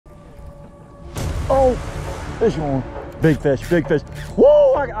Oh, fish on. Big fish, big fish.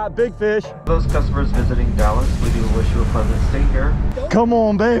 Whoa, I got big fish. Those customers visiting Dallas, we do wish you a pleasant stay here. Come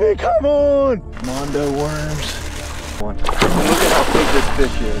on, baby, come on. Mondo worms. Look at how big this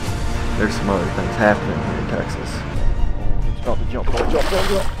fish is. There's some other things happening here in Texas. It's about to jump, jump.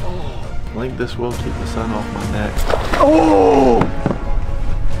 I think this will keep the sun off my neck. Oh!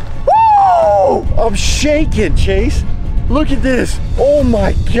 Woo! I'm shaking, Chase. Look at this. Oh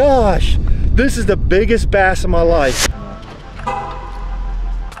my gosh. This is the biggest bass of my life. Oh,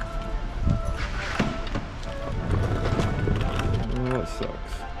 that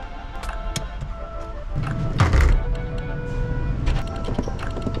sucks.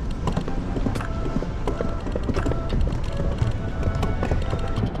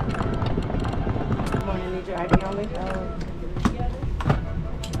 Need your ID on me?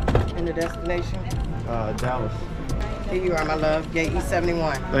 And the destination? Dallas. Here you are, my love. Gate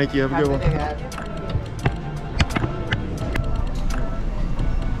E71. Thank you, have a good one.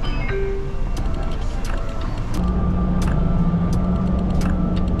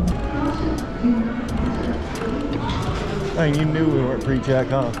 Dang, you knew we weren't pre-check,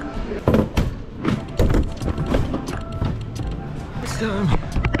 huh? It's time.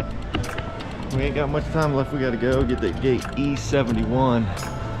 We ain't got much time left. We gotta go get that gate E71.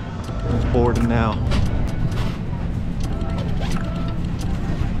 It's boarding now.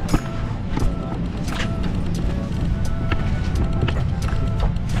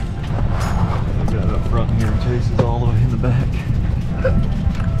 Got up front here, Chase is all the way in the back.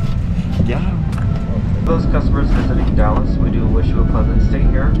 Yeah. Those customers visiting Dallas, we do wish you a pleasant stay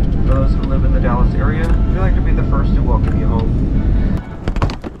here. For those who live in the Dallas area, we'd like to be the first to welcome you home.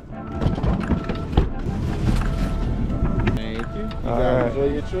 Thank you. All right. Enjoy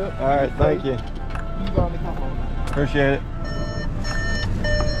your trip. All right, thank you. You going to come home? Appreciate it.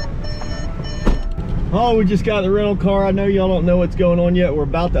 Oh, we just got the rental car. I know y'all don't know what's going on yet. We're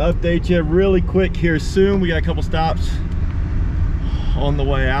about to update you really quick here soon. We got a couple stops on the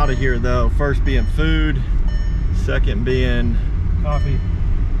way out of here though. First being food, second being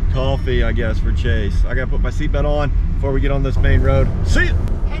coffee, I guess, for Chase. I gotta put my seatbelt on before we get on this main road. See ya!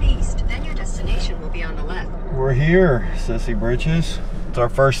 Head east, then your destination will be on the left. We're here, Sissy Britches. It's our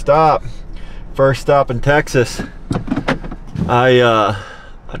first stop. First stop in Texas. I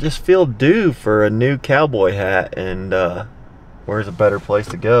just feel due for a new cowboy hat, and where's a better place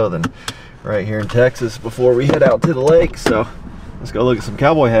to go than right here in Texas before we head out to the lake. So let's go look at some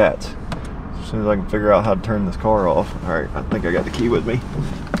cowboy hats as soon as I can figure out how to turn this car off. All right, I think I got the key with me. Come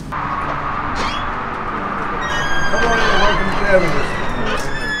on in, welcome to Cavenders.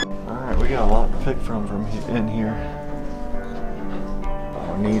 All right, we got a lot to pick from in here.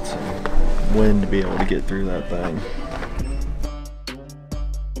 I need some wind to be able to get through that thing.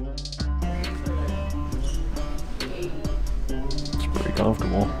 It's pretty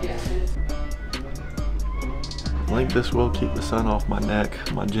comfortable. I think this will keep the sun off my neck,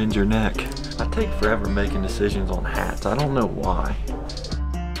 my ginger neck. I take forever making decisions on hats. I don't know why.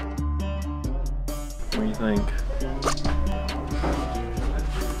 What do you think?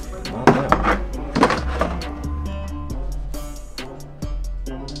 Not that one.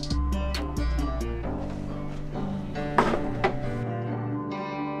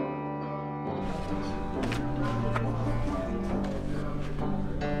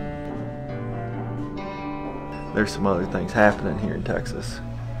 There's some other things happening here in Texas.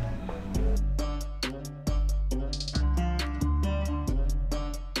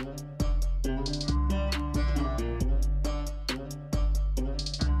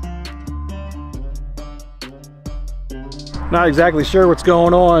 Not exactly sure what's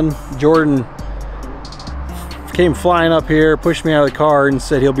going on. Jordan came flying up here, pushed me out of the car, and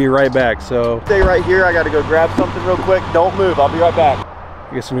said he'll be right back. So Stay right here. I got to go grab something real quick. Don't move. I'll be right back.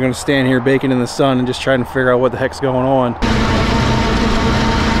 I guess I'm gonna stand here baking in the sun and just trying to figure out what the heck's going on.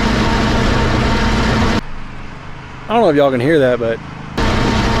 I don't know if y'all can hear that, but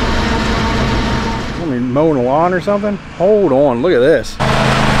somebody mowing the lawn or something. Hold on, look at this.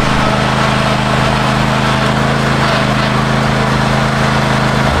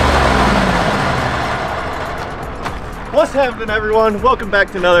 What's happening, everyone? Welcome back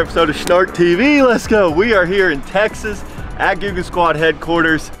to another episode of Schnark TV. Let's go. We are here in Texas at Googan Squad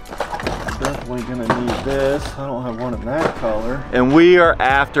headquarters. Definitely gonna need this. I don't have one in that color. And we are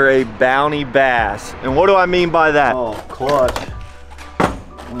after a bounty bass. And what do I mean by that? Oh, clutch.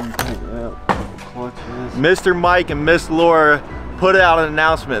 Let me take it out. Clutch is. Mr. Mike and Miss Laura put out an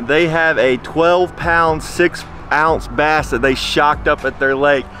announcement. They have a 12-pound, 6 ounce bass that they shocked up at their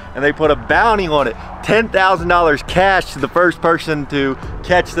lake, and they put a bounty on it. $10,000 cash to the first person to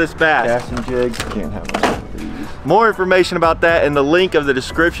catch this bass. Casting jigs, can't have enough of these. More information about that in the link of the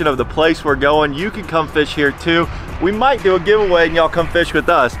description of the place we're going. You can come fish here too. We might do a giveaway and y'all come fish with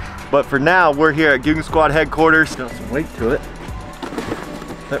us. But for now, we're here at Googan Squad headquarters. Got some weight to it.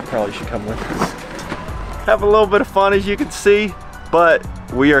 That probably should come with us. Have a little bit of fun, as you can see, but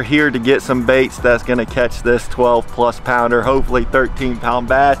we are here to get some baits that's gonna catch this 12+ pounder, hopefully 13-pound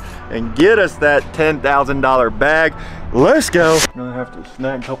bass, and get us that $10,000 bag. Let's go. I'm gonna have to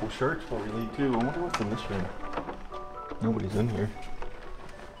snag a couple shirts before we leave too. I wonder what's in this room. Nobody's in here.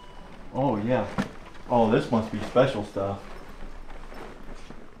 Oh yeah. Oh, this must be special stuff.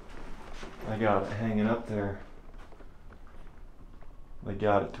 I got it hanging up there. They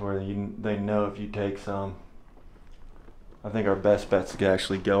got it to where they know if you take some. I think our best bet's to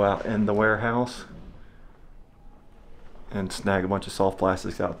actually go out in the warehouse and snag a bunch of soft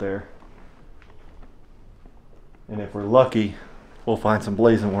plastics out there. And if we're lucky, we'll find some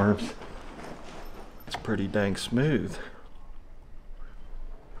blazing worms. It's pretty dang smooth.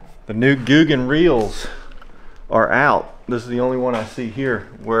 The new Googan reels are out. This is the only one I see here.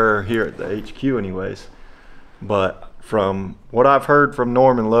 We're here at the HQ anyways. But from what I've heard from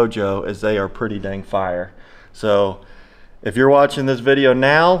Norm and Lojo is they are pretty dang fire. So if you're watching this video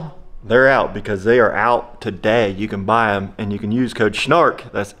now, they're out because they are out today. You can buy them and you can use code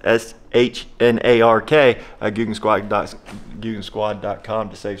SHNARK, that's SHNARK, at GooganSquad.com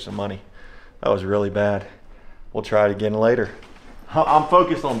to save some money. That was really bad. We'll try it again later. I'm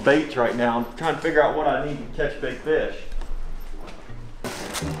focused on baits right now. I'm trying to figure out what I need to catch big fish.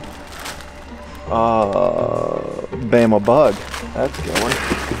 Bama bug. That's going.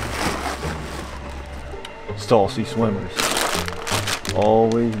 Salty swimmers.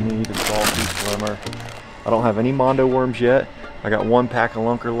 Always need a salty swimmer. I don't have any Mondo worms yet. I got one pack of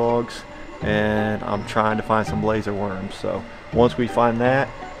lunker logs and I'm trying to find some blazer worms. So once we find that,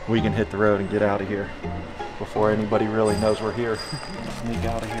 we can hit the road and get out of here before anybody really knows we're here. Sneak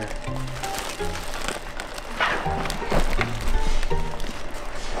out of here.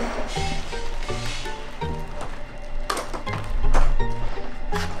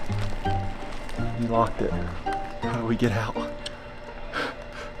 You locked it. How do we get out?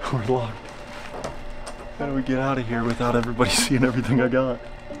 We're locked. How do we get out of here without everybody seeing everything I got?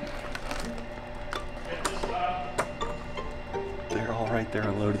 They're all right there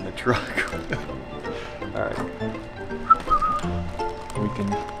unloading the truck. Alright. We can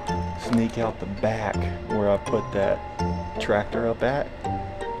sneak out the back where I put that tractor up at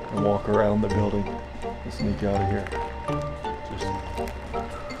and walk around the building and sneak out of here.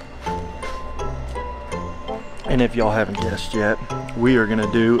 And if y'all haven't guessed yet, we are gonna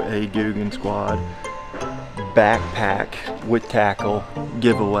do a Googan Squad backpack with tackle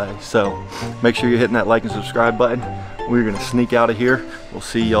giveaway. So make sure you're hitting that like and subscribe button. We're gonna sneak out of here. We'll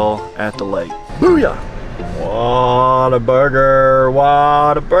see y'all at the lake. Booyah! Whataburger,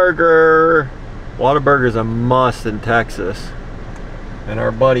 Whataburger. Whataburger's a must in Texas. And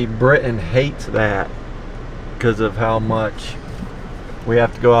our buddy Britton hates that because of how much we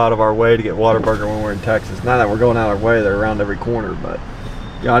have to go out of our way to get Whataburger when we're in Texas. Not that we're going out of our way, they're around every corner, but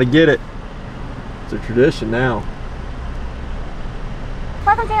you gotta get it. It's a tradition now.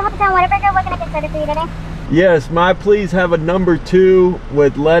 Welcome to Hometown Whataburger. What can I get started for you today? Yes, may I please have a number 2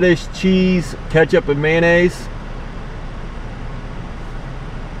 with lettuce, cheese, ketchup, and mayonnaise?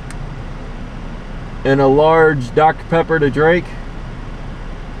 And a large Dr. Pepper to drink?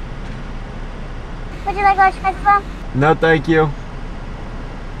 Would you like large fries as well? No, thank you.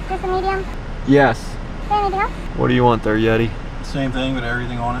 Just a medium? Yes. Okay, anything else? What do you want there, Yeti? Same thing, but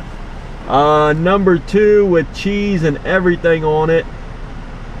everything on it. Number 2 with cheese and everything on it.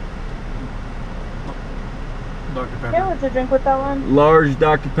 Dr. Pepper. Yeah, what's a drink with that one? Large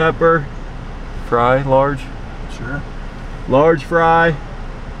Dr. Pepper. Fry, large. Sure. Large fry.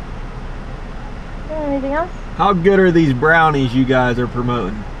 Okay, anything else? How good are these brownies you guys are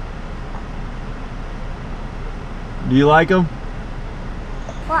promoting? Do you like them?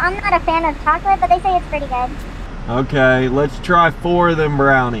 Well, I'm not a fan of chocolate, but they say it's pretty good. Okay, let's try 4 of them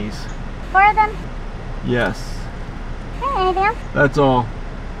brownies. 4 of them? Yes. Okay, anything else? That's all.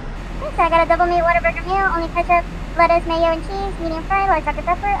 Okay, so I got a double meat Whataburger meal, only ketchup, lettuce, mayo, and cheese, medium fry, large Dr.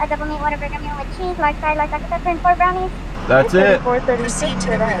 Pepper, a double meat Whataburger meal with cheese, large fry, large Dr. Pepper, and 4 brownies. That's it. Proceed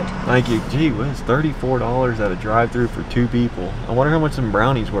to the road. Thank you. Gee whiz, $34 at a drive-thru for 2 people. I wonder how much some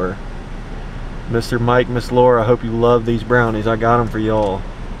brownies were. Mr. Mike, Miss Laura, I hope you love these brownies. I got them for y'all.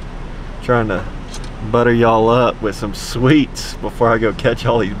 Trying to butter y'all up with some sweets before I go catch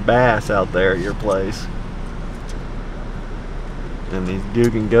all these bass out there at your place. and these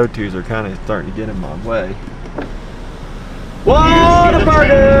Dugan go-tos are kind of starting to get in my way.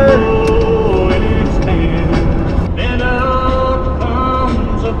 Whataburger! And out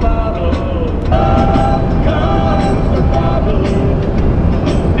comes a bottle. Out comes a bottle.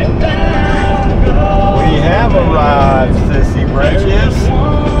 And down goes. We have arrived, Sissy Britches.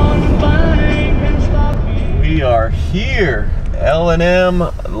 We are here. L&M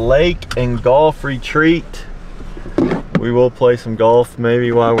Lake and Golf Retreat. We will play some golf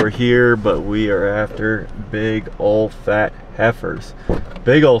maybe while we're here, but we are after big old fat heifers.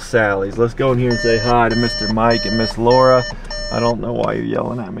 Big old Sally's. Let's go in here and say hi to Mr. Mike and Miss Laura. I don't know why you're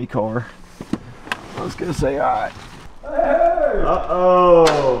yelling at me, car. Let's go say hi. Hey!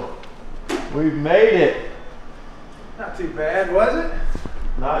 Uh-oh. We've made it. Not too bad, was it?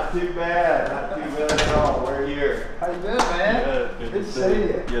 Not too bad. Not too bad at all. We're here. How you doing, man? Good to see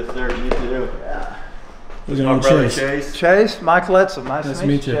you. Yes, sir. You too. Yeah. Look My at brother Chase. Chase. Chase, Mike Letzel. Nice to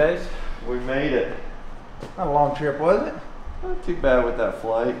meet you, Chase. We made it. Not a long trip, was it? Not too bad with that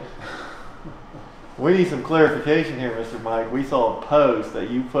flight. We need some clarification here, Mr. Mike. We saw a post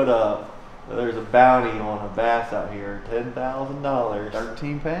that you put up that there's a bounty on a bass out here, $10,000.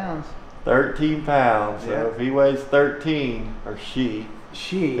 13 pounds. 13 pounds. So Yeah. if he weighs 13, or she,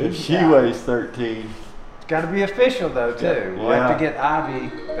 if she yeah. weighs 13, It's got to be official though too. We'll have to Yeah. get Ivy,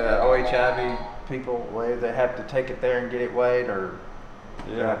 OHIV people. They have to take it there and get it weighed, or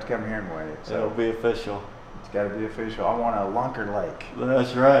they yeah, have to come here and weigh it. it'll So be official. it's got to be official. I want a Lunker Lake.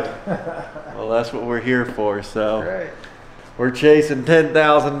 That's right. Well, that's what we're here for. So Great. we're chasing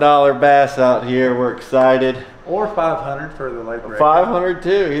 $10,000 bass out here. We're excited. Or 500 for the lake record. 500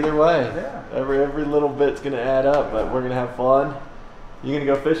 too. Either way. Yeah. Every little bit's gonna add up, but we're gonna have fun. You gonna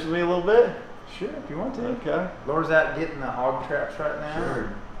go fish with me a little bit? Sure, if you want to. Okay. Laura's out getting the hog traps right now. Sure.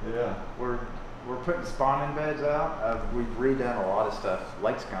 Yeah. We're putting spawning beds out. We've redone a lot of stuff.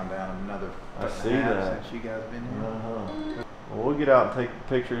 Lake's gone down another I month see and a half that. since you guys been here. Uh-huh. Well, we'll get out and take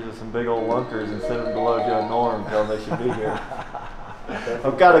pictures of some big old lunkers and send them to Lojo Norm, tell them they should be here.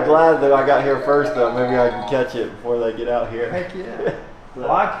 I'm kind of glad that I got here first, though. Maybe I can catch it before they get out here. Heck yeah. Well,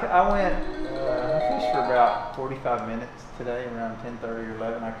 I went, I fished for about 45 minutes today, around 10:30 or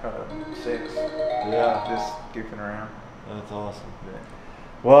 11. I caught 6. Yeah, Just goofing around. that's awesome.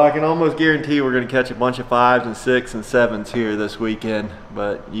 Well, I can almost guarantee we're going to catch a bunch of 5s and 6s and 7s here this weekend,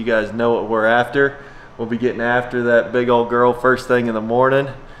 but you guys know what we're after. We'll be getting after that big old girl first thing in the morning.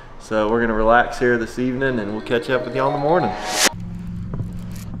 So we're going to relax here this evening and we'll catch up with you all in the morning.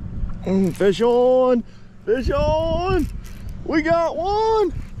 Fish on! Fish on! We got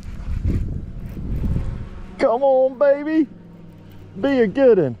one! Come on, baby! Be a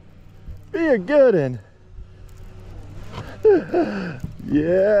good one! Be a good one!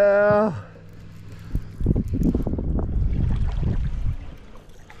 Yeah!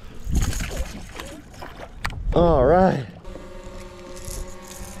 All right.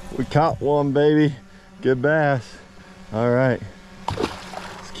 We caught one, baby. Good bass. All right.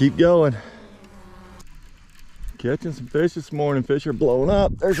 Let's keep going. Catching some fish this morning. Fish are blowing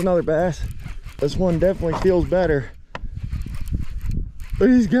up. There's another bass. This one definitely feels better. But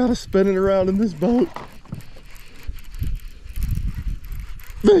he's got us spinning around in this boat.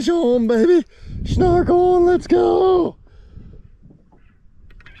 Fish on, baby. Snark on, let's go.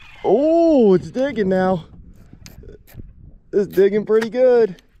 Oh, it's digging now. It's digging pretty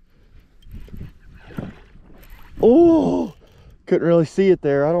good. Oh, couldn't really see it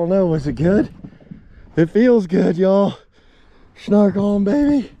there. I don't know, was it good? It feels good, y'all. Snark on,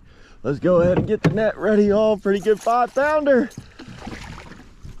 baby. Let's go ahead and get the net ready, y'all. Pretty good 5-pounder.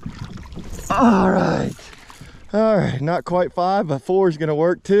 All right. All right, not quite 5, but 4 is gonna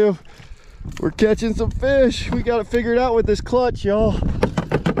work too. We're catching some fish. We got it figured out with this clutch, y'all.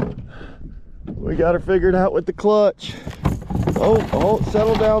 We got it figured out with the clutch. Oh,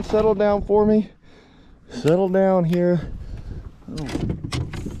 settle down for me. Settle down here.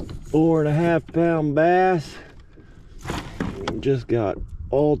 4.5-pound bass. Just got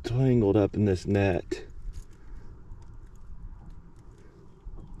all tangled up in this net.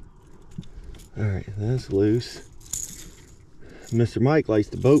 All right, that's loose. Mr. Mike likes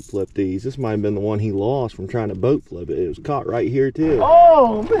to boat flip these. This might have been the one he lost from trying to boat flip it. It was caught right here too.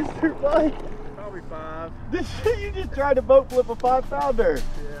 Oh, Mr. Mike. Probably 5. You just tried to boat flip a 5-pounder.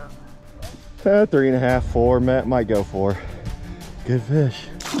 Yeah. 3.5, 4. Matt might go 4. Good fish.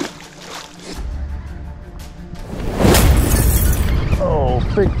 Oh,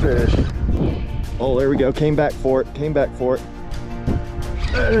 big fish. Oh, there we go. Came back for it. Came back for it.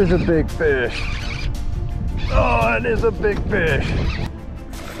 There's a big fish. Oh, that is a big fish.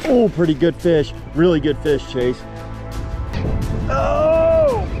 Oh, pretty good fish. Really good fish, Chase. Oh,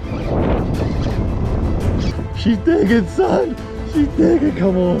 She's digging, son. She's digging,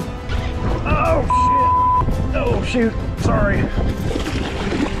 come on. Oh shit. Oh shoot, sorry.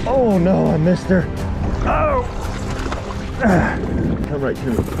 Oh no, I missed her. Oh. Come right to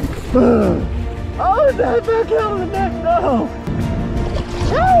me. Oh, that back out of the neck, no.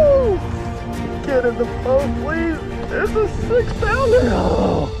 Woo! Get in the boat, please. There's a 6-pounder.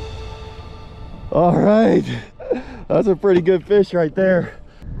 Oh. All right. That's a pretty good fish right there.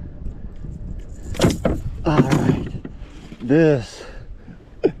 All right. This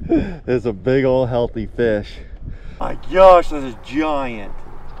is a big old healthy fish. My gosh, that's a giant.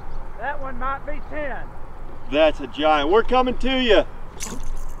 That one might be 10. That's a giant. We're coming to you.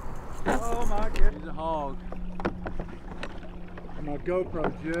 Oh my goodness. He's a hog. My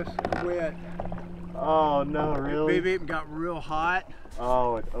GoPro just quit. Oh no, really? It got real hot.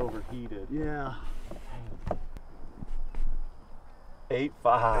 Oh, it overheated. Yeah.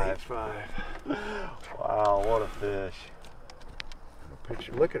 8.5. Wow, what a fish.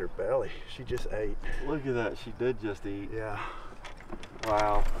 Picture, look at her belly. She just ate. Look at that, she did just eat. Yeah.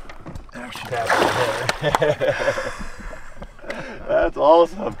 Wow. There she got. That's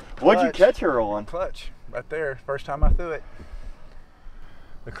awesome. What'd you Clutch. catch her on? Clutch, right there. First time I threw it.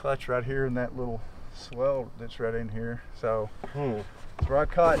 The clutch right here in that little swell that's right in here. So that's where I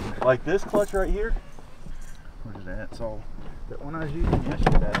caught. Like this clutch right here? Where's that? So that one I was using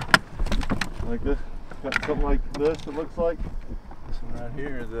yesterday. Like this? Got something like this, it looks like? This one right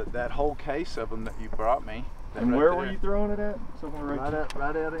here, that whole case of them that you brought me. And right where there. were you throwing it at? Somewhere right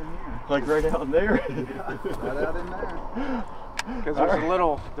Right out in here. Like right out in there? Right out in there. Because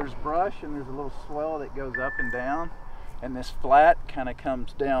there's brush and there's a little swell that goes up and down, and this flat kind of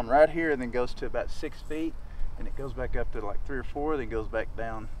comes down right here and then goes to about 6 feet, and it goes back up to like 3 or 4, then goes back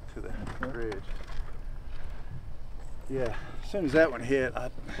down to the bridge. Yeah, as soon as that one hit,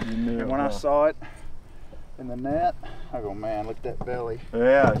 and when I saw it in the net, I go, man, look at that belly.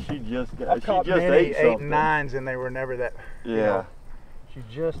 Yeah, she just got. I caught just many ate 8 something. and 9s, and they were never that. Yeah. You know, she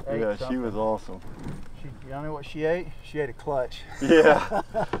just ate. Yeah, something. she was awesome. You know what she ate? She ate a clutch. Yeah.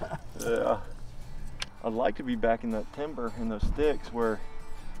 Yeah. I'd like to be back in that timber in those sticks where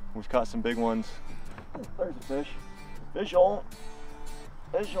we've caught some big ones. There's a fish. Fish on.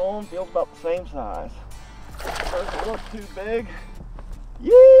 Fish on. Feels about the same size. Doesn't look too big.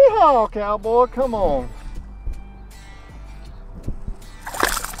 Yeehaw, cowboy. Come on.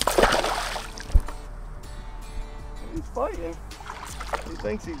 He's fighting. He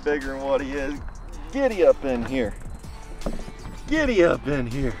thinks he's bigger than what he is. Giddy up in here. Giddy up in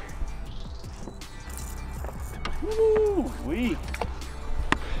here. Woo wee.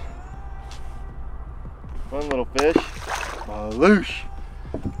 Fun little fish. Maloosh.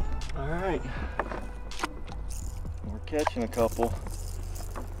 Alright. We're catching a couple.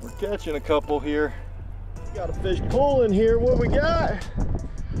 We're catching a couple here. Got a fish pulling here. What we got?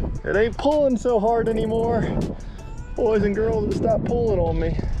 It ain't pulling so hard anymore. Boys and girls, stop pulling on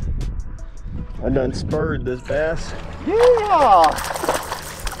me. I done spurred this bass. Yeah!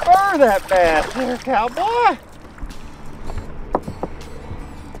 Spur that bass there, cowboy!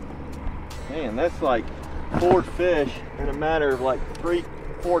 Man, that's like 4 fish in a matter of like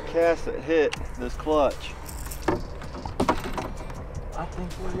 3-4 casts that hit this clutch. I think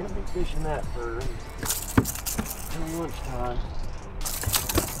we're gonna be fishing that for lunchtime.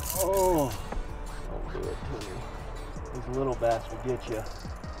 Oh, don't do it to me. These little bass will get you.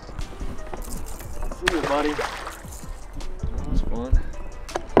 See you, buddy. That was fun.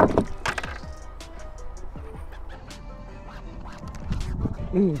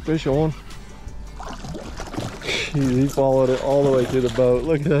 Ooh, fish on. He followed it all the way to the boat.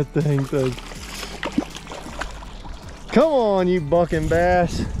 Look at that thing. Come on, you bucking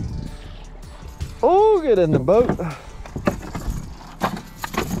bass. Oh, get in the boat.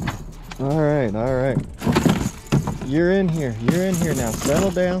 All right. You're in here now.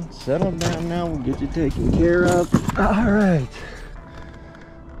 Settle down now. We'll get you taken care of. All right.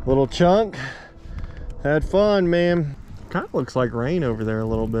 Little chunk. Had fun, man. Kind of looks like rain over there a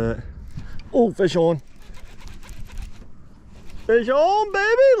little bit. Oh, fish on. Fish on,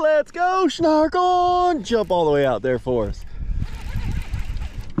 baby. Let's go. Snark on. Jump all the way out there for us.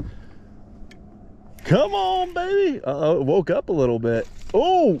 Come on, baby. Uh-oh, it woke up a little bit.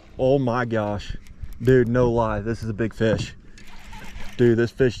 Oh my gosh. Dude, no lie, this is a big fish. Dude,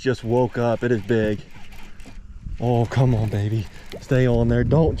 this fish just woke up. It is big. Oh, come on, baby. Stay on there.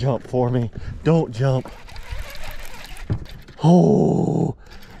 Don't jump for me. Don't jump. Oh.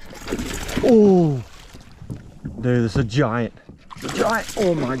 Dude, this is a giant. It's a giant.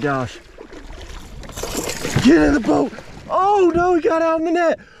 Oh my gosh. Get in the boat. Oh no, he got out in the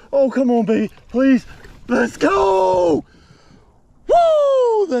net. Oh, come on, baby. Please. Let's go!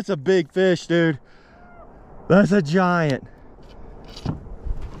 Woo! That's a big fish, dude. That's a giant.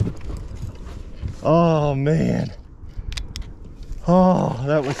 Oh, man. Oh,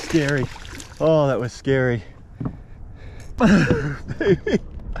 that was scary. Oh, that was scary.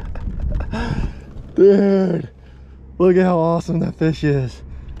 Dude, look at how awesome that fish is.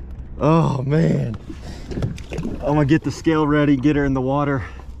 Oh, man. I'm gonna get the scale ready, get her in the water.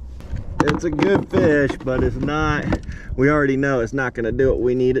 It's a good fish, but it's not, we already know it's not gonna do what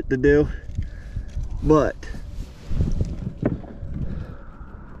we need it to do. But,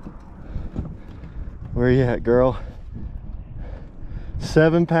 where you at, girl?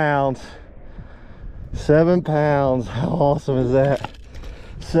 7 pounds. 7 pounds. How awesome is that?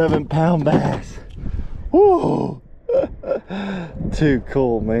 7 pound bass. Woo! Too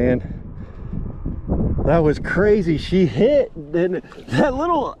cool, man. That was crazy. She hit, and that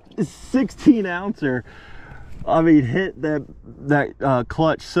little 16 ouncer, I mean, hit that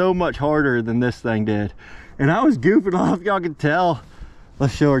clutch so much harder than this thing did. And I was goofing off, y'all can tell.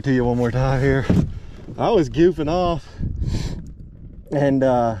 Let's show her to you one more time here. I was goofing off, and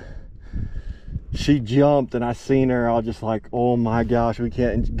she jumped, and I seen her. I was just like, oh my gosh, we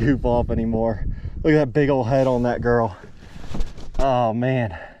can't goof off anymore. Look at that big old head on that girl. Oh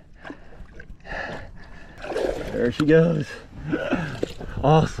man. There she goes.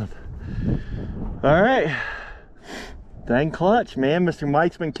 Awesome. All right. Dang clutch, man. Mr.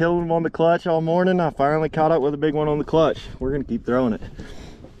 Mike's been killing them on the clutch all morning. I finally caught up with a big one on the clutch. We're gonna keep throwing it.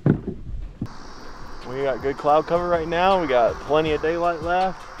 We got good cloud cover right now. We got plenty of daylight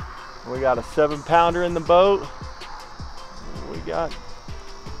left. We got a 7 pounder in the boat. We got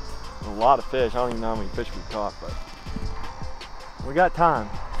a lot of fish. I don't even know how many fish we caught, but we got time.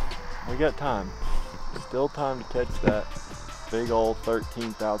 We got time. Still time to catch that big old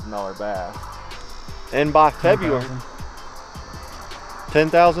 $13,000 bass. And by February,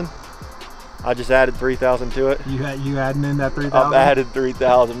 10,000. I just added 3,000 to it. You adding in that 3,000? I've added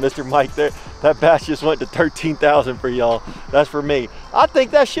 3,000. Mr. Mike, there, that bass just went to 13,000 for y'all. That's for me. I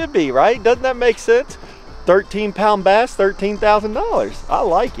think that should be, right? Doesn't that make sense? 13-pound bass, $13,000. I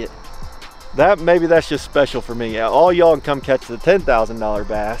like it. Maybe that's just special for me. All y'all can come catch the $10,000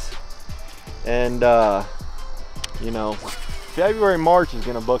 bass. And you know, February, March is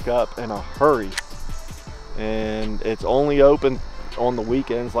gonna book up in a hurry. And it's only open on the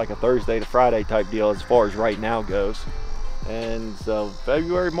weekends, like a Thursday to Friday type deal as far as right now goes. And so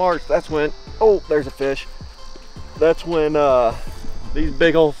February, March, that's when, oh, there's a fish. That's when these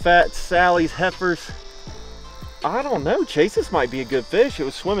big old fat Sally's heifers, I don't know, Chase, this might be a good fish. It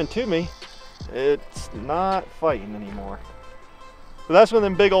was swimming to me. It's not fighting anymore. So that's when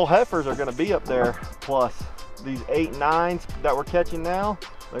them big old heifers are gonna be up there. Plus these 8, 9s that we're catching now,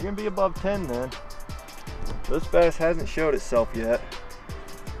 they're gonna be above 10 then. This bass hasn't showed itself yet.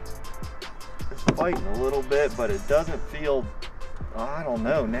 It's fighting a little bit, but it doesn't feel, I don't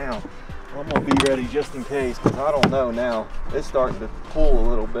know now. I'm gonna be ready just in case, because I don't know now. It's starting to pull a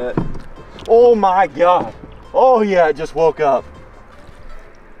little bit. Oh my God. Oh yeah, it just woke up.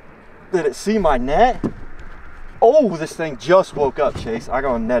 Did it see my net? Oh, this thing just woke up, Chase. I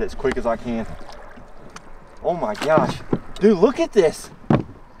gotta net it as quick as I can. Oh my gosh. Dude, look at this.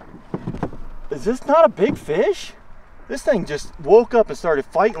 Is this not a big fish? This thing just woke up and started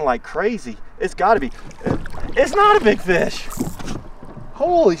fighting like crazy. It's gotta be. It's not a big fish.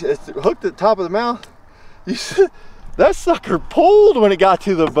 Holy, it's hooked at the top of the mouth. You see, that sucker pulled when it got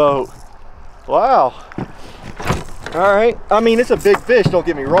to the boat. Wow. All right, I mean, it's a big fish, don't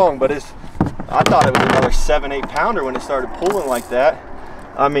get me wrong, but I thought it was another 7, 8 pounder when it started pulling like that.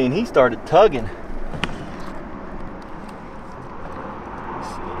 I mean, he started tugging.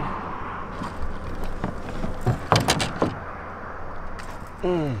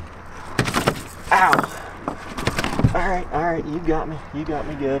 Ow. All right, you got me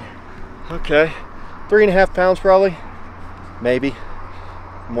good. Okay, 3.5 pounds probably, maybe.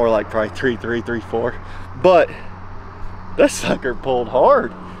 More like probably 3, 4. But that sucker pulled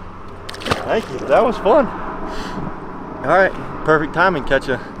hard. Thank you, that was fun. All right, perfect timing, catch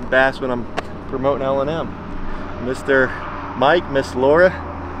a bass when I'm promoting L&M. Mr. Mike, Miss Laura,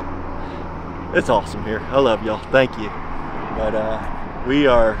 it's awesome here. I love y'all, thank you. But we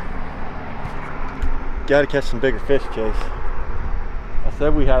are, gotta catch some bigger fish, Chase. I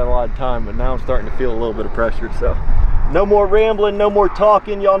said we had a lot of time, but now I'm starting to feel a little bit of pressure, so. No more rambling, no more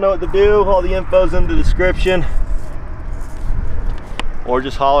talking. Y'all know what to do. All the info's in the description. Or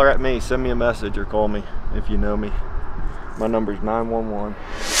just holler at me, send me a message or call me if you know me. My number's 911.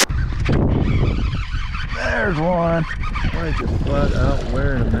 There's one. I just flat out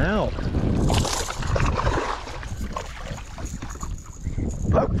wearing them out.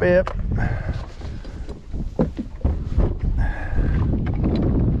 yep.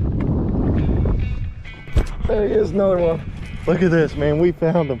 There he is, another one. Look at this, man, we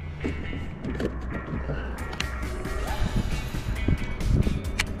found him.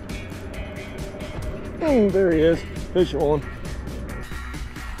 There he is, fish on.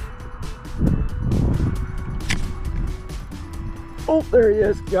 Oh, there he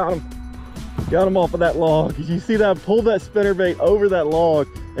is, got him. Got him off of that log. Did you see that? I pulled that spinnerbait over that log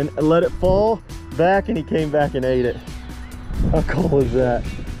and let it fall back, and he came back and ate it. How cool is that?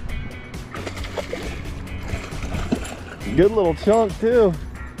 Good little chunk too.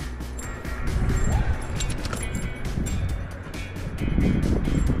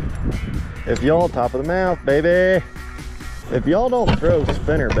 If y'all, top of the mouth, baby. If y'all don't throw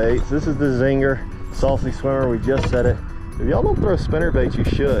spinner baits, this is the Zinger Saucy Swimmer, we just said it. If y'all don't throw spinner baits, you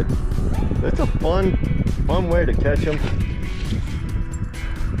should. It's a fun way to catch them.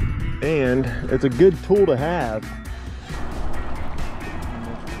 And it's a good tool to have.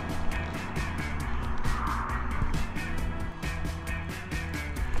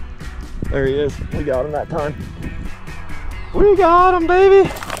 There he is. We got him that time. We got him, baby.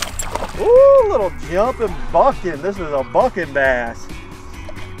 Ooh, little jumping bucking. This is a bucking bass.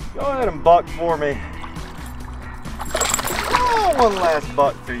 Go ahead and buck for me. Oh, one last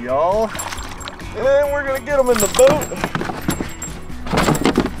buck for y'all. And then we're gonna get them in the boat.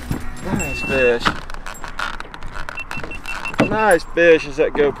 Nice fish. Nice fish as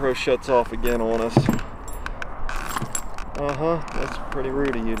that GoPro shuts off again on us. That's pretty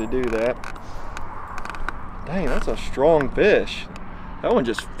rude of you to do that. Dang, that's a strong fish. That one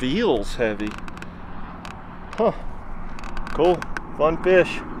just feels heavy. Huh. Cool. Fun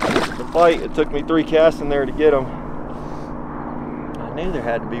fish. The fight. It took me 3 casts in there to get him. I knew there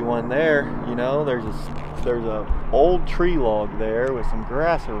had to be one there. You know, there's a old tree log there with some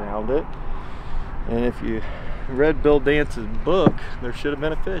grass around it. And if you read Bill Dance's book, there should have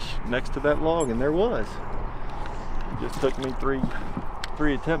been a fish next to that log, and there was. It just took me three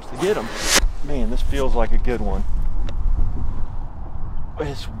attempts to get him. Man, this feels like a good one.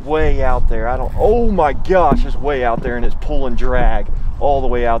 It's way out there. Oh my gosh, it's way out there, and it's pulling drag all the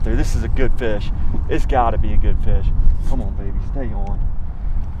way out there. This is a good fish. It's got to be a good fish. Come on, baby, stay on.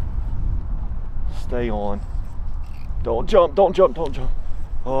 Stay on. Don't jump, don't jump, don't jump.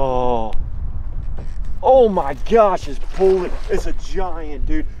 Oh my gosh, it's pulling. It's a giant,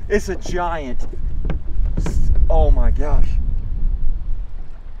 dude. It's a giant. Oh my gosh.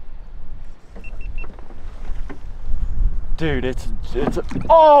 Dude,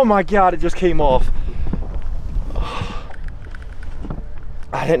 oh my God, it just came off.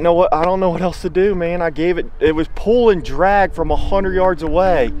 I don't know what else to do, man. It was pulling drag from 100 yards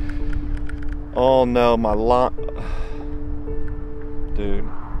away. Oh no, my line, dude,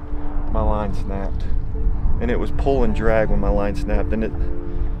 my line snapped. And it was pulling drag when my line snapped, and I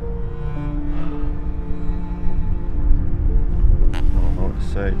don't know what to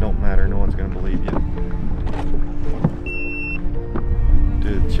say. Don't matter, no one's gonna believe you.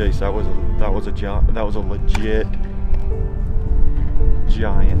 Dude, Chase, that was a legit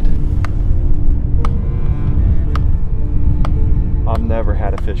giant. I've never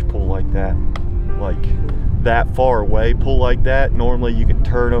had a fish pull like that far away, pull like that. Normally you can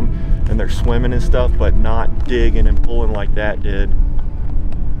turn them and they're swimming and stuff, but not digging and pulling like that did.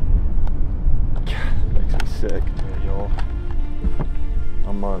 God, that makes me sick, y'all.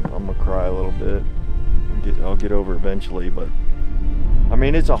 I'm gonna cry a little bit. I'll get over eventually, but I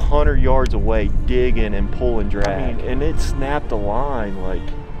mean, it's 100 yards away, digging and pulling drag, and it snapped the line. Like,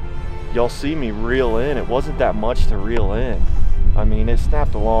 y'all see me reel in. It wasn't that much to reel in. I mean, it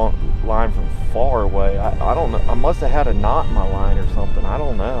snapped the line from far away. I don't know. I must have had a knot in my line or something. I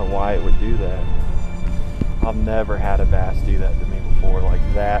don't know why it would do that. I've never had a bass do that to me before, like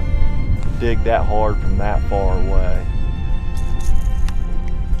that. Dig that hard from that far away.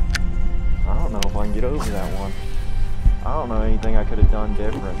 I don't know if I can get over that one. I don't know anything I could have done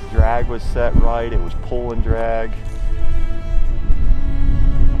different. Drag was set right, it was pulling drag.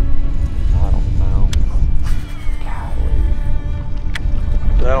 I don't know. Golly.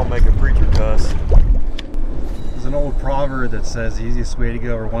 That'll make a preacher cuss. There's an old proverb that says the easiest way to get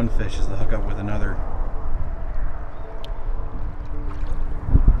over one fish is to hook up with another.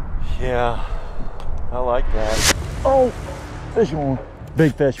 Yeah, I like that. Oh, fish on.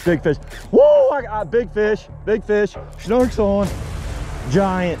 Big fish, big fish. Whoa, I got big fish, big fish. Snorks on.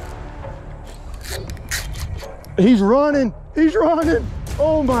 Giant. He's running, he's running.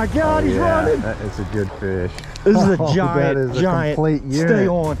 Oh my God, he's running. That is a good fish. This is a giant, that is a complete unit. Stay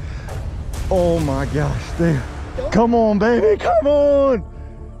on. Oh my gosh, stay. Come on, baby, come on.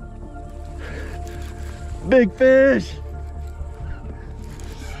 Big fish.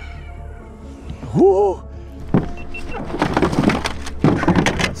 Whoo!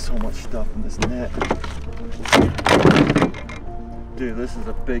 Got so much stuff in this net. Dude, this is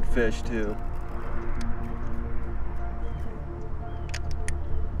a big fish too.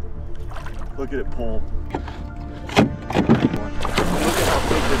 Look at it pull. Look at how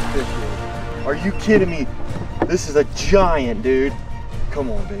big this fish is. Are you kidding me? This is a giant, dude. Come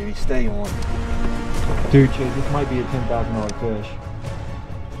on, baby, stay on. Dude, Chase, this might be a $10,000 fish.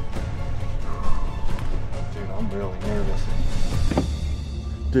 Dude, I'm really nervous.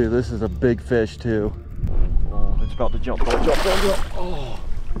 Dude, this is a big fish too. Oh, it's about to jump. Oh, jump. Oh.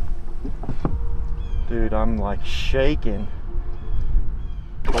 Dude, I'm like shaking.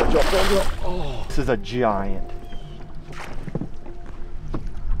 Oh, jump. Oh, this is a giant.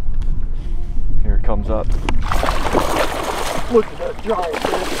 Here it comes up. Look at that giant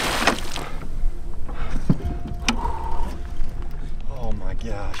fish. Oh my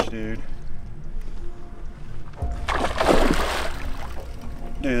gosh, dude.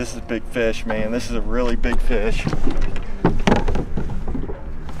 Dude, this is a big fish, man. This is a really big fish.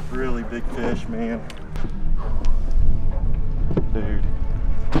 Really big fish, man. Dude.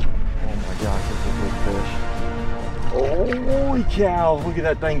 Oh my gosh, this is a big fish. Holy cow, look at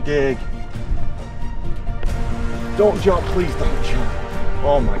that thing dig. Don't jump, please don't jump.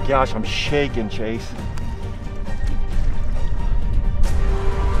 Oh my gosh, I'm shaking, Chase.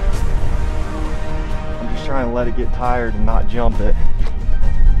 I'm just trying to let it get tired and not jump it.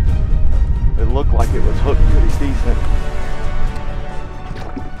 It looked like it was hooked pretty decent.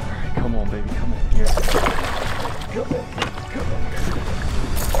 All right, come on, baby, come on here. Come on.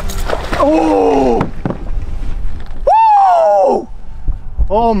 Oh! Woo!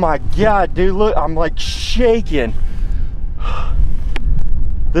 Oh my God, dude, look, I'm like shaking.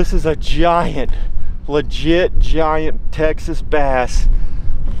 This is a giant, legit giant Texas bass.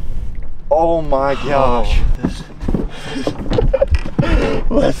 Oh my gosh.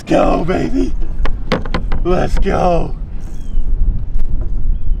 Let's go, baby. Let's go.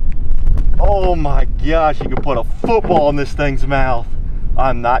 Oh my gosh, you could put a football in this thing's mouth.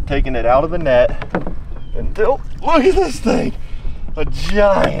 I'm not taking it out of the net until, look at this thing. A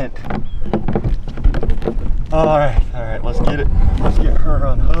giant. All right, let's get it. Let's get her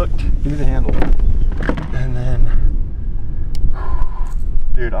unhooked. Do the handle. And then,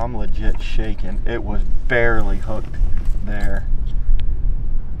 dude, I'm legit shaking. It was barely hooked there.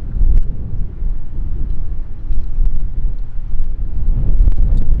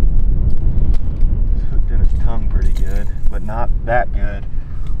 It's hooked in his tongue pretty good, but not that good.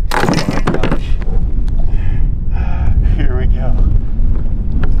 Oh my gosh. Here we go.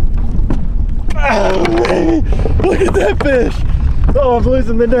 Oh, baby. Look at that fish. Oh, I'm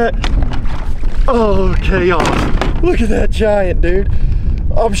losing the net. Oh, chaos. Look at that giant, dude.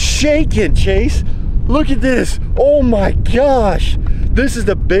 I'm shaking, Chase. Look at this. Oh my gosh. This is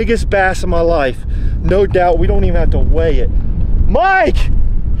the biggest bass of my life. No doubt. We don't even have to weigh it. Mike,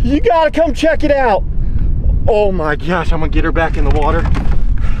 you gotta come check it out. Oh my gosh, I'm gonna get her back in the water.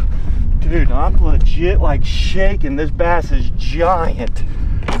 Dude, I'm legit like shaking. This bass is giant.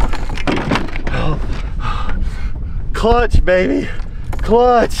 Clutch, baby.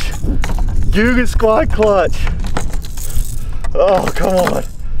 Clutch. Googan Squad clutch. Oh, come on.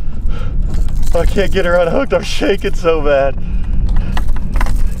 I can't get her unhooked. I'm shaking so bad.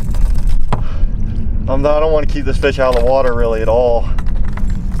 I don't want to keep this fish out of the water really at all.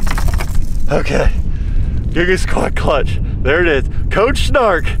 Okay. Googan Squad clutch. There it is. Coach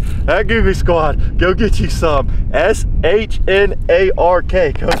Snark at Googan Squad. Go get you some. SHNARK.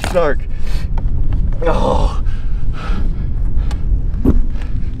 Coach Snark. Oh.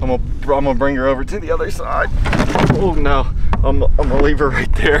 I'm gonna bring her over to the other side. Oh no. I'm gonna leave her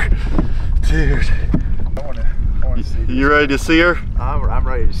right there. Dude. I wanna see this. You ready to see her? I'm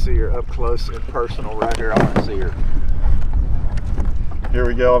ready to see her up close and personal right here. I want to see her. Here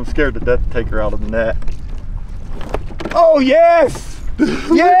we go. I'm scared to death to take her out of the net. Oh yes!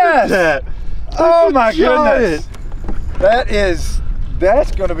 Yes! That. Oh my goodness!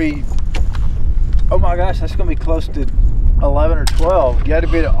 That's gonna be, oh my gosh, that's gonna be close to 11 or 12. You had to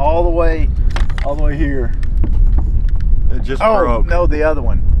be all the way here. It just broke. No, the other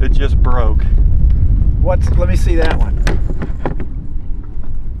one. It just broke. Let me see that one.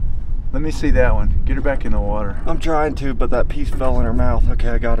 Let me see that one. Get her back in the water. I'm trying to, but that piece fell in her mouth. Okay,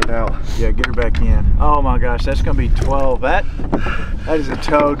 I got it out. Yeah, get her back in. Oh my gosh, that's gonna be 12. That is a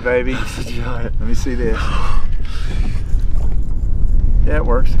toad, baby. That's a giant. Let me see this. Yeah, it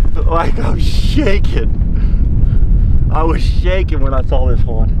works. Like I'm shaking. I was shaking when I saw this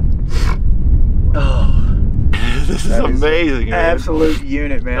one. Oh. This is amazing, man. Absolute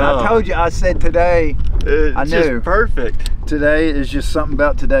unit, man. Oh. I told you, I said today, It's I knew. just perfect. Today is just something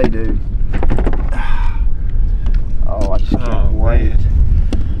about today, dude. Oh, I just can't wait.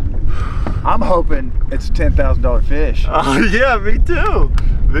 I'm hoping it's a $10,000 fish. Oh yeah, me too.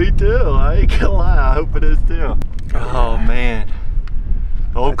 Me too. I ain't gonna lie. I hope it is too. Oh man.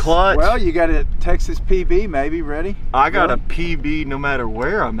 Old clutch. Well, you got a Texas PB maybe ready? I got a PB no matter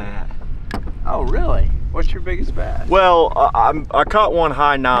where I'm at. Oh, really? What's your biggest bass? Well, I caught one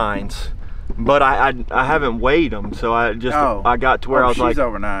high 9s, but I haven't weighed them, so I got to where I was she's like,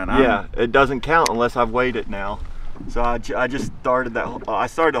 over 9. yeah, it doesn't count unless I've weighed it now. So I just started that. I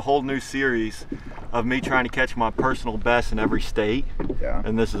started a whole new series of me trying to catch my personal best in every state. Yeah.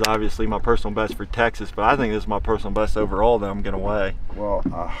 And this is obviously my personal best for Texas, but I think this is my personal best overall that I'm gonna weigh. Well,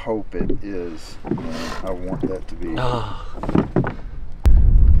 I hope it is. I want that to be.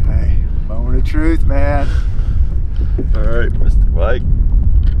 Okay, moment of truth, man. All right, Mr. White.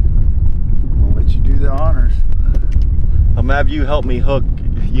 I'll let you do the honors. I'm gonna have you help me hook.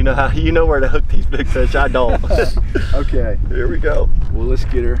 You know where to hook these big fish. I don't. Okay. Here we go. Well, let's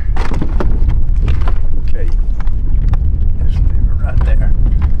get her. Okay. Just leave her right there.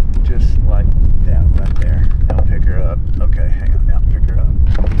 Just like that, right there. Now pick her up. Okay, hang on. Now pick her up.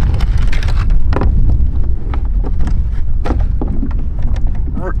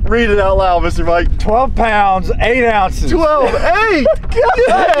 Read it out loud, Mr. Mike. 12 pounds, 8 ounces. 12, 8!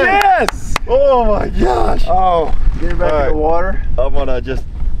 Yes! Oh my gosh. Oh, get her back in the water. I'm gonna just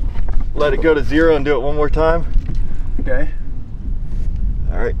let it go to 0 and do it one more time. Okay.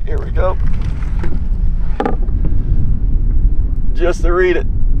 All right, here we go. Just to read it.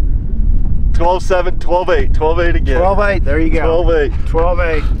 12-7, 12-8, 12-8 again. 12-8, there you go. 12-8.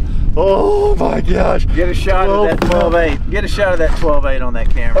 12-8. Oh my gosh. Get a shot of that 12-8. Get a shot of that 12-8 on that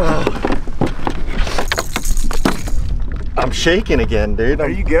camera. I'm shaking again, dude. There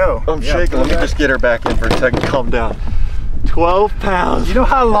you go. I'm shaking. Let me just get her back in for a second. Calm down. 12 pounds. You know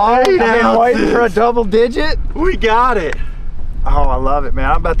how long I've been waiting for a double digit? We got it. Oh, I love it, man.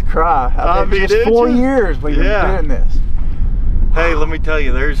 I'm about to cry. I mean, just 4 years we've been doing this. Hey, let me tell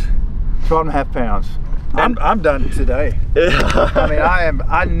you, there's 12.5 pounds. I'm done today. I mean,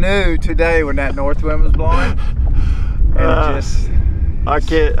 I knew today when that north wind was blowing, and I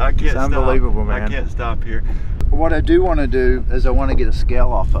can't it's unbelievable, stop. man. I can't stop here. What I do want to do is I want to get a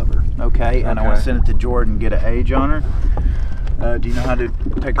scale off of her, okay? And I want to send it to Jordan and get an age on her. Do you know how to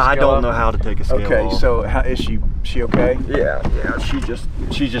take a scale I don't off? know how to take a scale Okay, off. so how, is she okay? Yeah,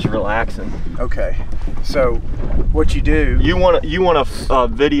 she's just relaxing. Okay, so what you do? You want a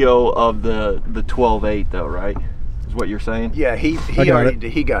video of the 12-8 though, right? Is what you're saying? Yeah, he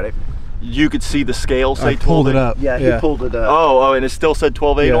got it. You could see the scale say 12-8. pulled it up. Yeah, he pulled it up. Oh, and it still said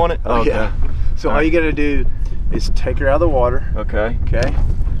 12-8 on it? Oh, okay. yeah. So all you gotta do is take her out of the water. Okay. Okay.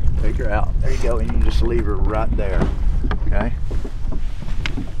 Take her out. There you go, and you just leave her right there. Okay.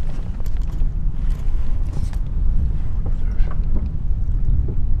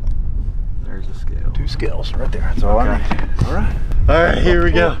 There's a scale. 2 scales right there. That's all I need. All right. All right, here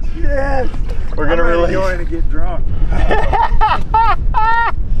we go. Yes. We're gonna release. Go in and get drunk.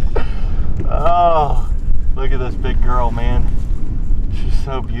 Oh, look at this big girl, man. She's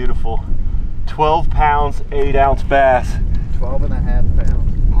so beautiful. 12 pounds, 8 ounce bass. 12.5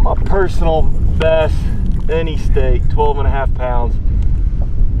 pounds. My personal best, any state, 12.5 pounds.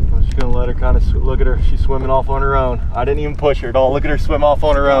 I'm just gonna let her kind of look at her. She's swimming off on her own. I didn't even push her at all. Look at her swim off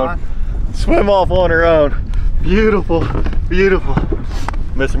on her own. Swim off on her own. Beautiful, beautiful.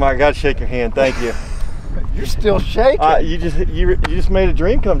 Mr. Meyer, I gotta shake your hand. Thank you. You're still shaking. You just made a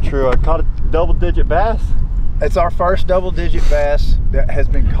dream come true. I caught a double-digit bass. It's our first double-digit bass that has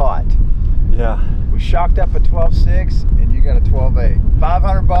been caught. Yeah. We shocked up a 12.6 and you got a 12.8.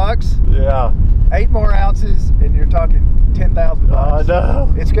 500 bucks. Yeah. 8 more ounces and you're talking 10,000 bucks. I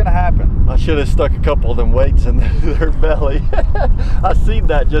know. It's gonna happen. I should have stuck a couple of them weights in their belly. I seen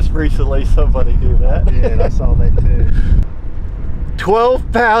that just recently. Somebody do that. I did. I saw that too.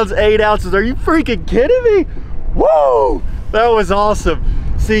 12 pounds, 8 ounces. Are you freaking kidding me? Whoa! That was awesome.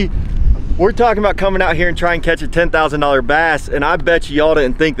 See, we're talking about coming out here and trying to catch a $10,000 bass, and I bet you y'all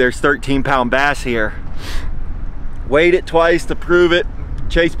didn't think there's 13-pound bass here. Weighed it twice to prove it.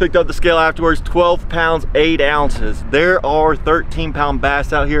 Chase picked up the scale afterwards. 12 pounds, 8 ounces. There are 13-pound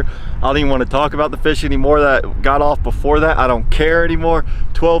bass out here. I don't even want to talk about the fish anymore that got off before that. I don't care anymore.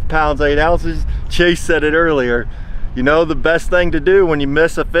 12 pounds, 8 ounces. Chase said it earlier. You know, the best thing to do when you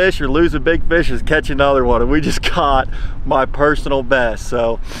miss a fish or lose a big fish is catch another one. And we just caught my personal best.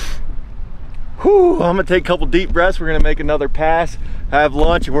 So Whew, I'm gonna take a couple deep breaths. We're gonna make another pass, have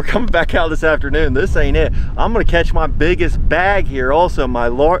lunch, and we're coming back out this afternoon. This ain't it. I'm gonna catch my biggest bag here also,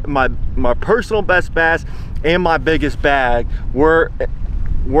 my personal best bass and my biggest bag. We're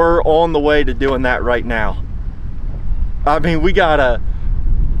on the way to doing that right now. I mean, we gotta,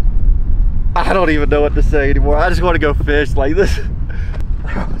 I don't even know what to say anymore. I just want to go fish like this.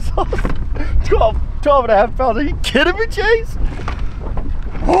 12 and a half pounds. Are you kidding me, Chase?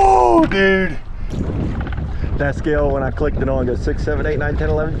 Oh, dude. That scale, when I clicked it on, goes 6, 7, 8, 9, 10,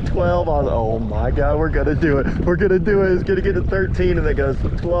 11, 12. I was like, oh my God, we're gonna do it. We're gonna do it. It's gonna get to 13, and it goes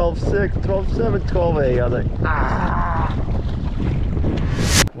 12, 6, 12, 7, 12, 8. I was like, ah.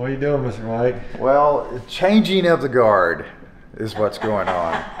 What are you doing, Mr. Mike? Well, changing of the guard is what's going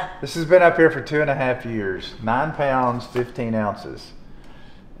on. This has been up here for 2.5 years. 9 pounds, 15 ounces.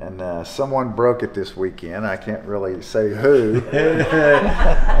 And someone broke it this weekend. I can't really say who.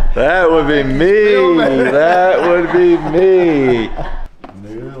 That would be me. That would be me.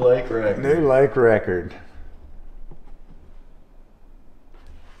 New lake record. New lake record.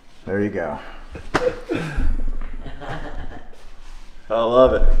 There you go. I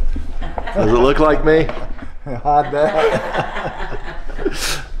love it. Does it look like me? I bet.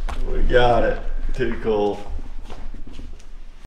 We got it. Too cool.